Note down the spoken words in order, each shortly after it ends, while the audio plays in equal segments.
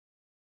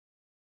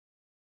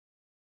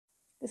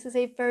This is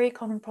a very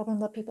common problem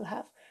that people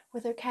have,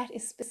 where their cat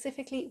is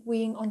specifically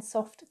weeing on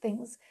soft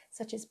things,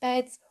 such as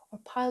beds or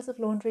piles of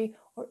laundry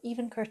or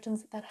even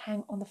curtains that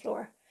hang on the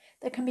floor.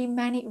 There can be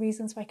many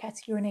reasons why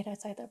cats urinate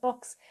outside their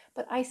box,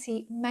 but I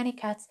see many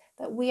cats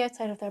that wee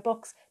outside of their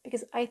box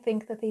because I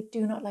think that they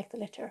do not like the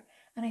litter.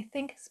 And I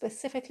think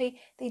specifically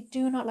they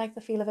do not like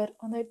the feel of it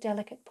on their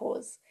delicate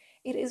paws.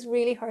 It is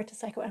really hard to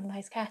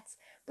psychoanalyze cats,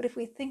 but if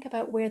we think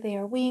about where they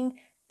are weeing,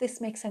 this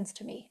makes sense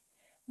to me.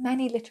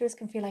 Many litters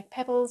can feel like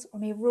pebbles or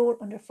may roll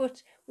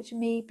underfoot, which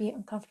may be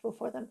uncomfortable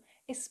for them,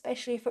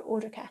 especially for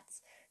older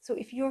cats. So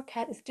if your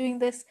cat is doing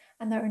this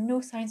and there are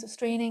no signs of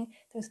straining,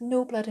 there's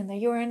no blood in their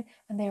urine,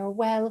 and they are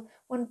well,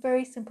 one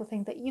very simple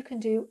thing that you can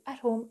do at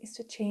home is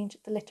to change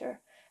the litter.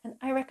 And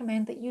I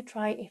recommend that you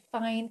try a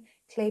fine,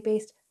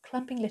 clay-based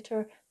clumping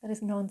litter that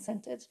is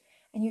non-scented.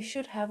 And you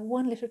should have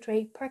 1 litter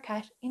tray per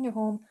cat in your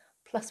home,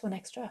 plus 1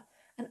 extra.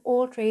 And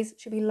all trays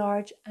should be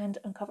large and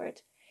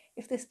uncovered.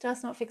 If this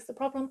does not fix the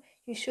problem,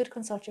 you should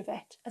consult your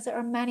vet, as there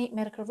are many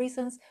medical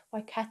reasons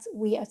why cats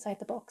wee outside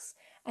the box,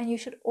 and you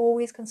should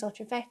always consult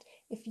your vet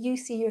if you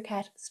see your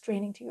cat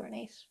straining to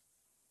urinate.